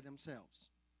sits by themselves.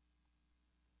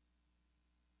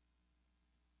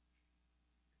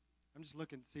 I'm just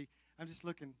looking,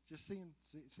 just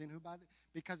seeing who by the,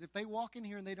 because if they walk in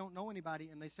here and they don't know anybody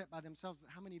and they sit by themselves,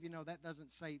 how many of you know that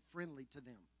doesn't say friendly to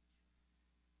them?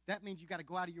 That means you got to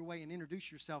go out of your way and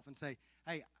introduce yourself and say,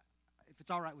 hey, if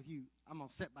it's all right with you, I'm going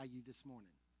to sit by you this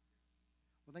morning.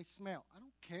 Well, they smell. I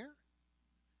don't care.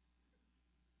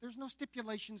 There's no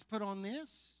stipulations put on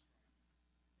this.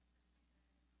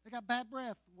 They got bad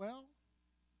breath. Well,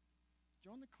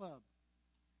 join the club.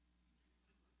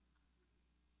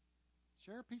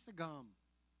 Share a piece of gum.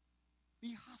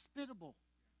 Be hospitable.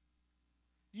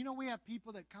 You know we have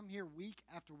people that come here week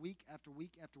after week after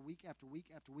week after week after week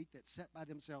after week that sit by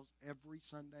themselves every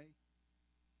Sunday.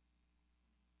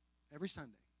 Every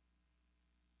Sunday.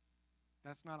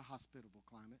 That's not a hospitable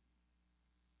climate.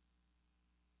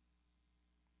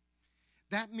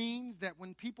 That means that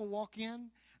when people walk in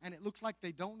and it looks like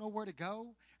they don't know where to go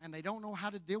and they don't know how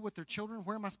to deal with their children,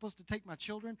 where am I supposed to take my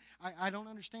children? I don't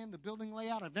understand the building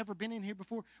layout. I've never been in here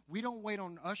before. We don't wait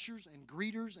on ushers and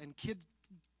greeters and kid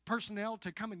personnel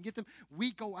to come and get them.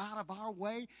 We go out of our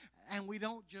way and we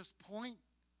don't just point.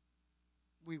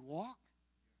 We walk.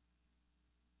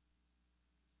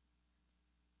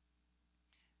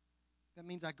 That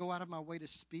means I go out of my way to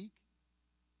speak.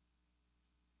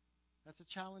 That's a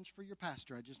challenge for your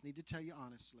pastor. I just need to tell you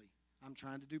honestly. I'm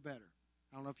trying to do better.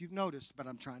 I don't know if you've noticed, but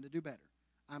I'm trying to do better.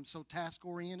 I'm so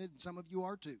task-oriented, and some of you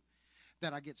are too,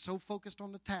 that I get so focused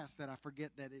on the task that I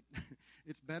forget that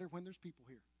it's better when there's people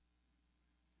here.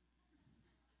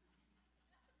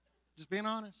 Just being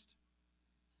honest.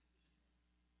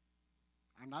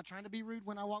 I'm not trying to be rude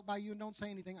when I walk by you and don't say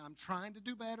anything. I'm trying to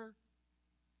do better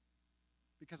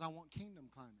because I want kingdom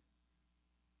climate.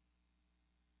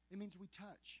 It means we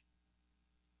touch.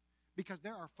 Because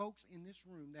there are folks in this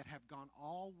room that have gone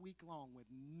all week long with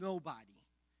nobody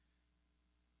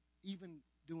even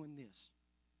doing this.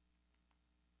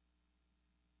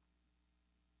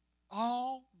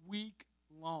 All week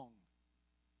long.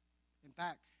 In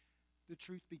fact, the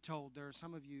truth be told, there are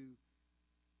some of you,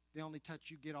 the only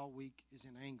touch you get all week is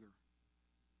in anger.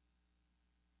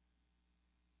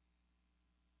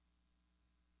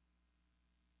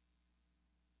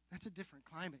 That's a different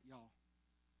climate, y'all.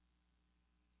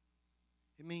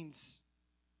 It means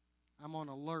I'm on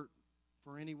alert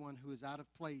for anyone who is out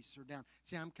of place or down.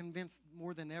 See, I'm convinced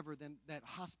more than ever that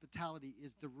hospitality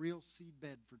is the real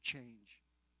seedbed for change.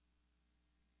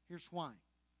 Here's why.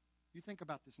 You think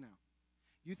about this now.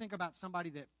 You think about somebody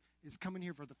that is coming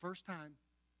here for the first time,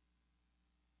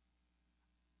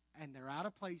 and they're out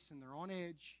of place, and they're on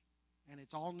edge, and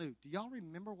it's all new. Do y'all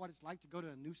remember what it's like to go to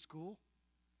a new school?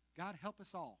 God help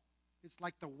us all. It's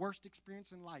like the worst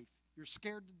experience in life. You're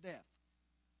scared to death.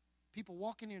 People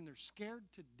walk in here and they're scared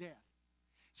to death.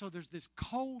 So there's this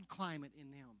cold climate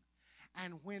in them.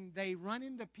 And when they run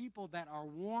into people that are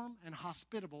warm and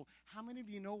hospitable, how many of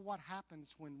you know what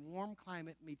happens when warm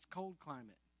climate meets cold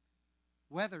climate?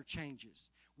 Weather changes.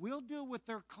 We'll deal with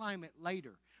their climate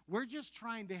later. We're just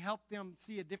trying to help them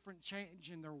see a different change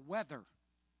in their weather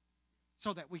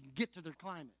so that we can get to their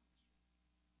climate.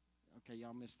 Okay,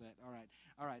 y'all missed that.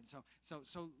 All right.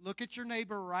 So look at your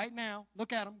neighbor right now.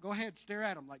 Look at him. Go ahead, stare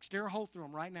at him. Like stare a hole through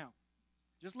him right now.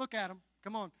 Just look at him.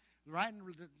 Come on. Right,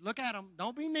 look at him.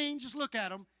 Don't be mean. Just look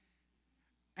at him.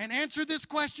 And answer this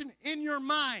question in your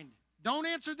mind. Don't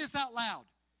answer this out loud.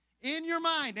 In your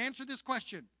mind, answer this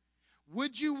question.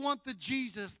 Would you want the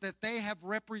Jesus that they have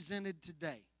represented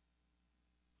today?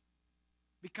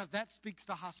 Because that speaks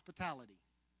to hospitality.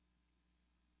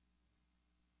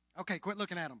 Okay, quit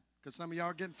looking at them, because some of y'all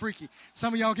are getting freaky.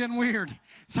 Some of y'all are getting weird.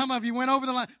 Some of you went over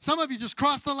the line. Some of you just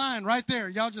crossed the line right there.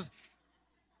 Y'all just,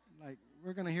 like,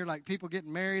 we're going to hear like people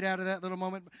getting married out of that little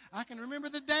moment. I can remember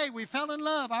the day we fell in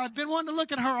love. I had been wanting to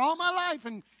look at her all my life.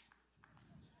 And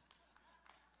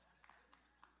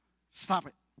stop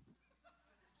it.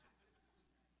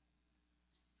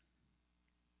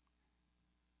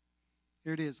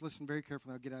 Here it is. Listen very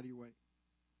carefully. I'll get out of your way.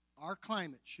 Our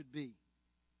climate should be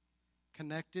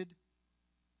connected,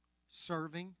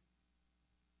 serving,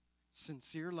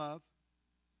 sincere love,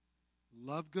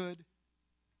 love good,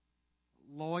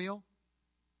 loyal,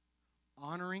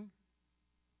 honoring,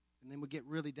 and then we get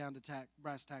really down to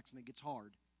brass tacks and it gets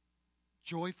hard.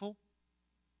 Joyful,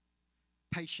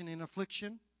 patient in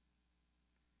affliction,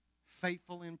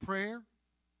 faithful in prayer.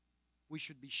 We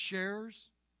should be sharers,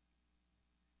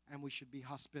 and we should be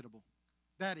hospitable.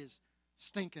 That is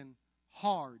stinking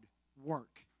hard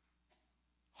work.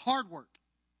 Hard work.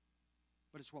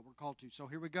 But it's what we're called to. So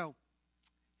here we go.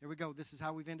 Here we go. This is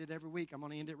how we've ended every week. I'm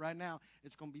going to end it right now.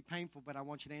 It's going to be painful, but I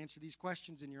want you to answer these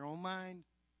questions in your own mind.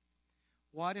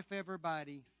 What if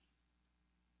everybody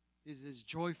is as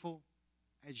joyful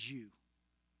as you?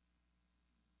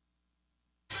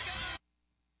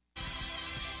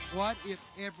 What if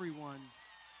everyone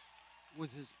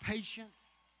was as patient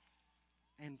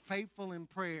and faithful in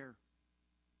prayer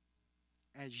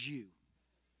as you?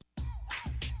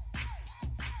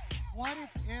 What if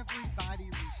everybody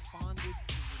responded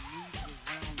to the needs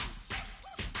around us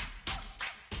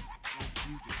like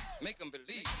you do? Make them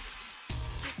believe.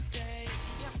 Today,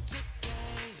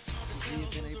 it's hard to tell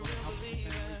who's a real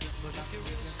believer. If you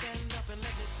really stand up and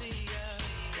let me see ya,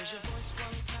 there's your voice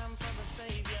one time for the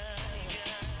Savior.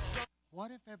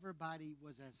 What if everybody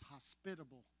was as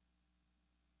hospitable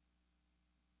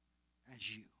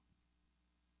as you?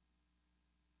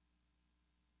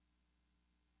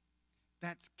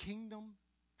 That's kingdom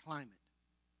climate.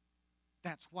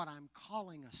 That's what I'm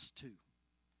calling us to.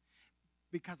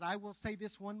 Because I will say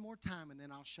this one more time and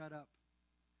then I'll shut up.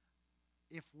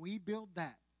 If we build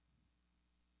that,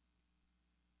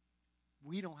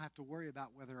 we don't have to worry about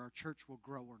whether our church will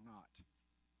grow or not.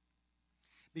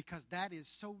 Because that is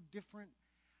so different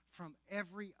from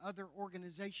every other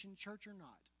organization, church or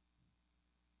not,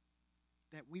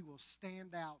 that we will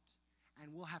stand out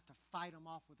and we'll have to fight them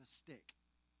off with a stick.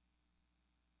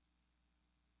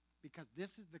 Because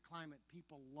this is the climate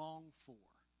people long for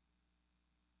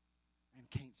and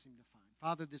can't seem to find.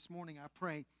 Father, this morning I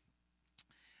pray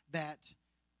that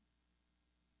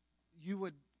you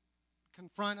would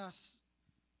confront us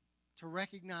to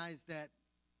recognize that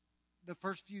the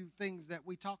first few things that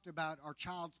we talked about are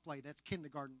child's play. That's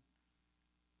kindergarten.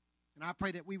 And I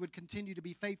pray that we would continue to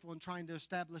be faithful in trying to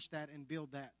establish that and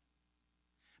build that.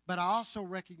 But I also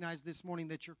recognize this morning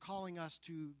that you're calling us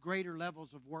to greater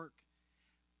levels of work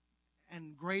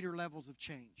and greater levels of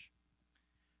change.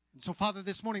 And so, Father,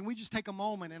 this morning we just take a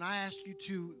moment and I ask you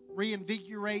to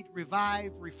reinvigorate,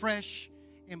 revive, refresh,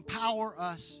 empower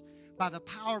us by the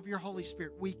power of your Holy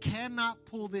Spirit. We cannot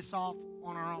pull this off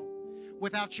on our own.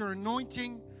 Without your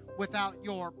anointing, without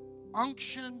your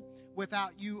unction,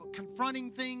 without you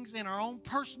confronting things in our own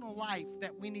personal life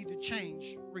that we need to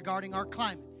change regarding our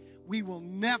climate, we will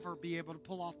never be able to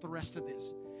pull off the rest of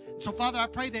this. So, Father, I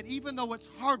pray that even though it's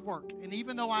hard work, and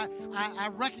even though I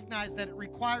recognize that it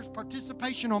requires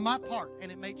participation on my part,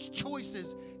 and it makes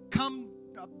choices become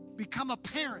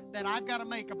apparent that I've got to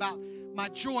make about my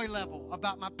joy level,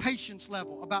 about my patience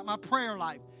level, about my prayer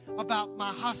life, about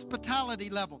my hospitality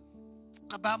level,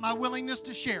 about my willingness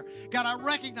to share. God, I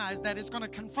recognize that it's going to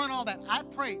confront all that. I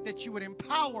pray that you would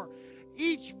empower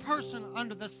each person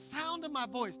under the sound of my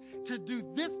voice to do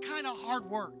this kind of hard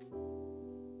work.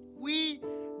 We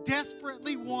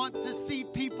desperately want to see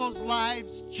people's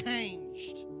lives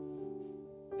changed.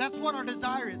 That's what our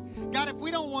desire is. God, if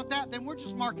we don't want that, then we're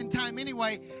just marking time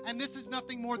anyway, and this is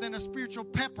nothing more than a spiritual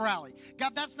pep rally.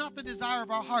 God, that's not the desire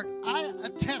of our heart. I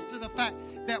attest to the fact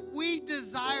that we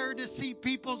desire to see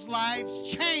people's lives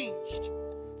changed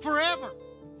forever.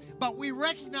 But we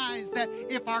recognize that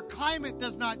if our climate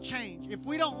does not change, if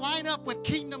we don't line up with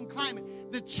kingdom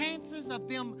climate, the chances of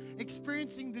them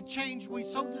experiencing the change we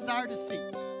so desire to see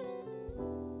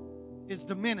is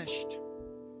diminished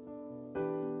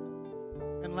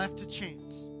and left to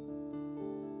chance.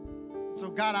 So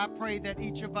God, I pray that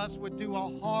each of us would do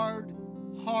a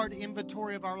hard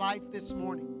inventory of our life this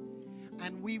morning.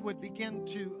 and we would begin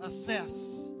to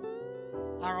assess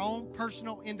our own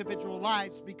personal individual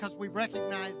lives, because we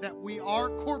recognize that we are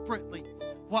corporately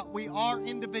what we are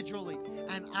individually.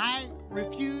 And I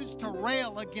refuse to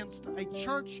rail against a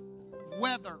church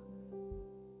weather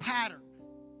pattern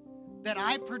that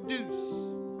I produce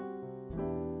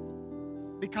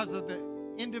because of the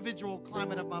individual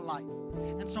climate of my life.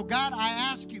 And so, God, I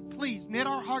ask you, please knit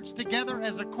our hearts together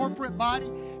as a corporate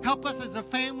body. Help us as a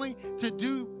family to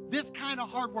do this kind of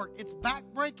hard work. It's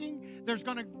backbreaking. There's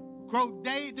going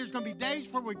to be days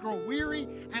where we grow weary,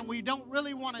 and we don't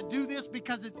really want to do this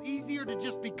because it's easier to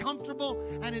just be comfortable,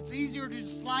 and it's easier to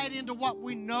just slide into what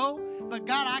we know. But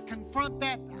God, I confront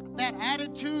that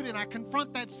attitude, and I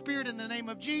confront that spirit in the name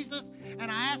of Jesus,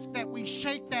 and I ask that we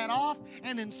shake that off,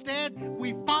 and instead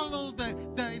we follow the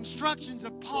instructions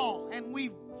of Paul, and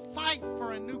we fight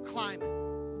for a new climate.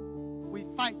 We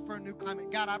fight for a new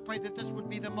climate. God, I pray that this would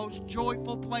be the most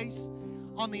joyful place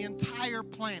on the entire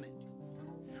planet.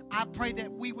 I pray that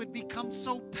we would become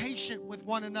so patient with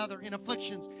one another in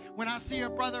afflictions. When I see a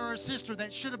brother or a sister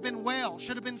that should have been well,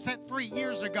 should have been set free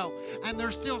years ago, and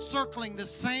they're still circling the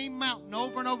same mountain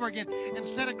over and over again,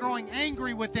 instead of growing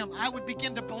angry with them, I would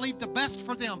begin to believe the best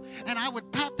for them, and I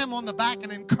would pat them on the back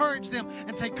and encourage them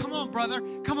and say, come on, brother,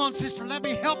 come on, sister, let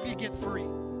me help you get free.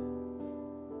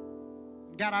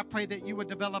 God, I pray that you would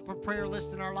develop a prayer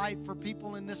list in our life for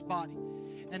people in this body.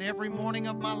 And every morning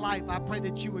of my life, I pray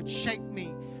that you would shake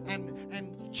me and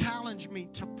challenge me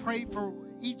to pray for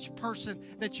each person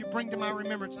that you bring to my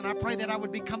remembrance. And I pray that I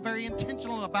would become very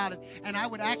intentional about it, and I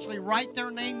would actually write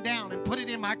their name down and put it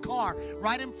in my car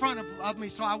right in front of me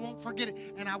so I won't forget it,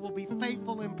 and I will be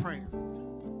faithful in prayer.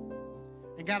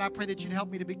 And God, I pray that you'd help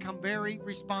me to become very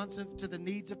responsive to the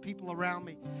needs of people around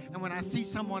me. And when I see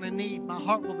someone in need, my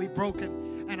heart will be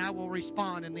broken and I will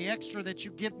respond. And the extra that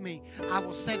you give me, I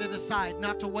will set it aside,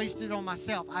 not to waste it on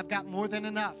myself. I've got more than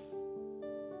enough.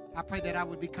 I pray that I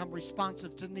would become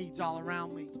responsive to needs all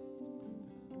around me.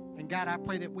 And God, I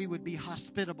pray that we would be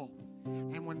hospitable.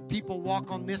 And when people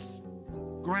walk on this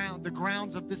ground, the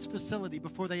grounds of this facility,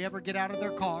 before they ever get out of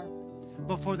their car,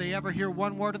 before they ever hear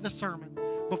one word of the sermon,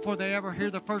 before they ever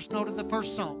hear the first note of the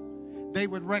first song, they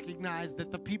would recognize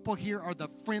that the people here are the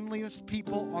friendliest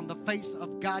people on the face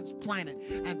of God's planet,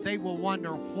 and they will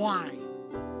wonder why.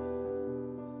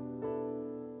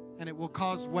 And it will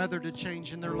cause weather to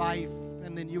change in their life,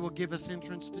 and then you will give us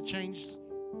entrance to change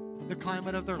the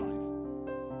climate of their life.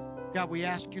 God, we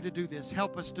ask you to do this.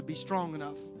 Help us to be strong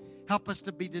enough. Help us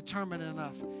to be determined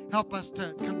enough. Help us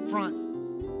to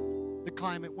confront the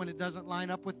climate when it doesn't line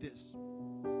up with this.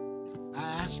 I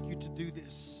ask you to do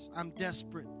this. I'm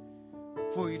desperate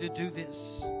for you to do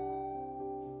this.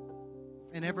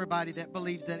 And everybody that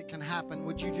believes that it can happen,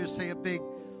 would you just say a big,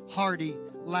 hearty,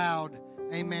 loud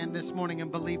amen this morning and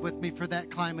believe with me for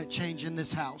that climate change in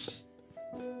this house?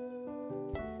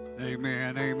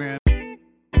 Amen, amen.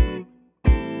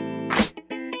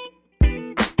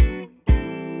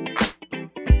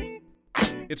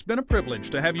 It's been a privilege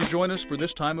to have you join us for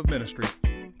this time of ministry.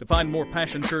 To find more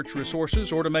Passion Church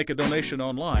resources or to make a donation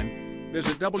online,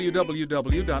 visit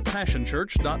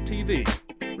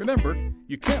www.passionchurch.tv. Remember,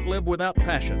 you can't live without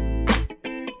passion.